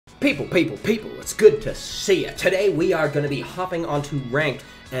People, it's good to see you. Today we are going to be hopping onto ranked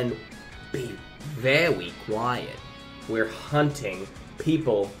and be very quiet. We're hunting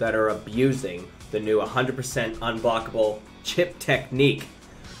people that are abusing the new 100% unblockable chip technique.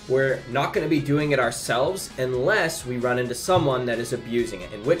 We're not going to be doing it ourselves unless we run into someone that is abusing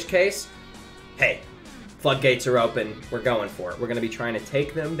it, in which case, hey, floodgates are open, we're going for it. We're going to be trying to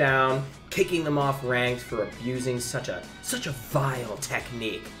take them down, kicking them off ranked for abusing such a vile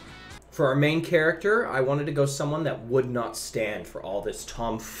technique. For our main character, I wanted to go someone that would not stand for all this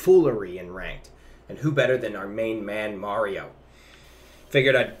tomfoolery in ranked. And who better than our main man, Mario?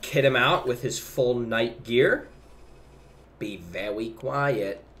 Figured I'd kit him out with his full knight gear. Be very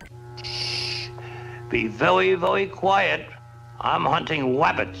quiet. Shh. Be very, very quiet. I'm hunting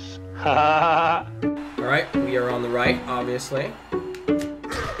rabbits. Ha Alright, we are on the right, obviously.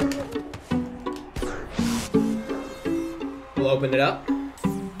 We'll open it up.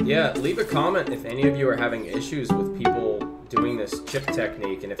 Yeah, leave a comment if any of you are having issues with people doing this chip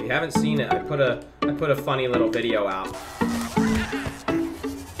technique. And if you haven't seen it, I put a funny little video out.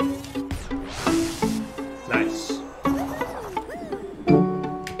 Nice.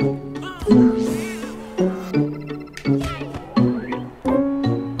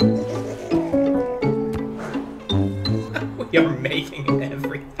 We are making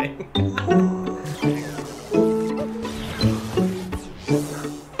everything.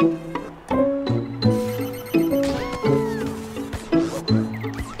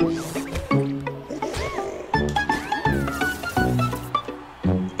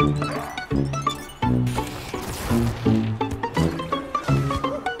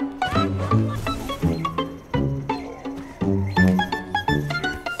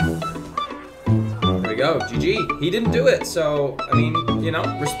 Go, GG. He didn't do it, so, I mean, you know,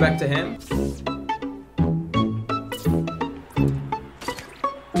 respect to him.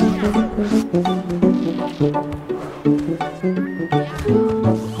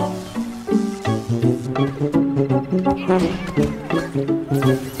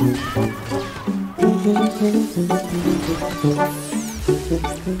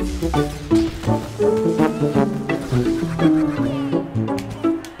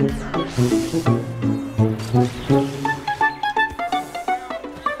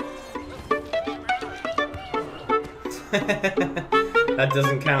 That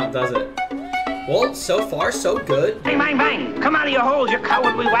doesn't count, does it? Well, so far, so good. Bang, bang, bang! Come out of your holes, you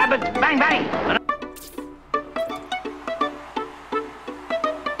cowardly rabbit! Bang, bang!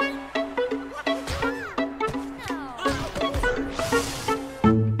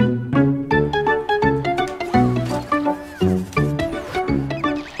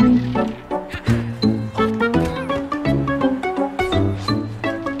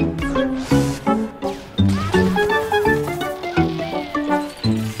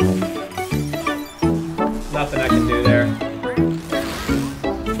 Nothing I can do there.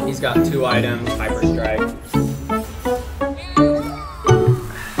 He's got 2 items, Hyper Strike.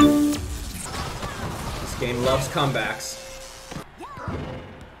 This game loves comebacks.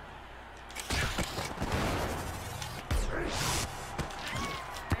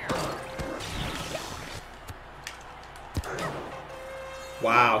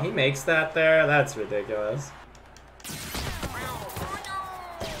 Wow, he makes that there? That's ridiculous.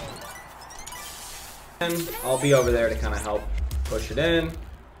 I'll be over there to kind of help push it in.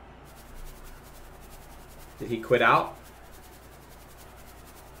 Did he quit out?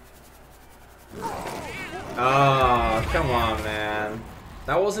 Oh, come on, man.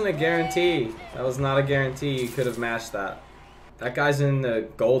 That wasn't a guarantee. That was not a guarantee you could have matched that. That guy's in the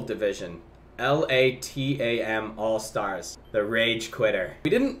gold division. LATAM All-Stars. The Rage Quitter. We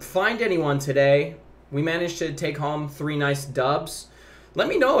didn't find anyone today. We managed to take home 3 nice dubs. Let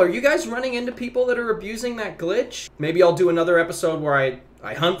me know, are you guys running into people that are abusing that glitch? Maybe I'll do another episode where I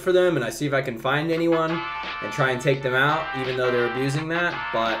hunt for them and I see if I can find anyone and try and take them out, even though they're abusing that.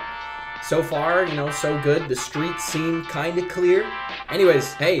 But so far, you know, so good. The streets seem kind of clear.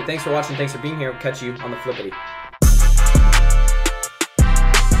 Anyways, hey, thanks for watching. Thanks for being here. Catch you on the flippity.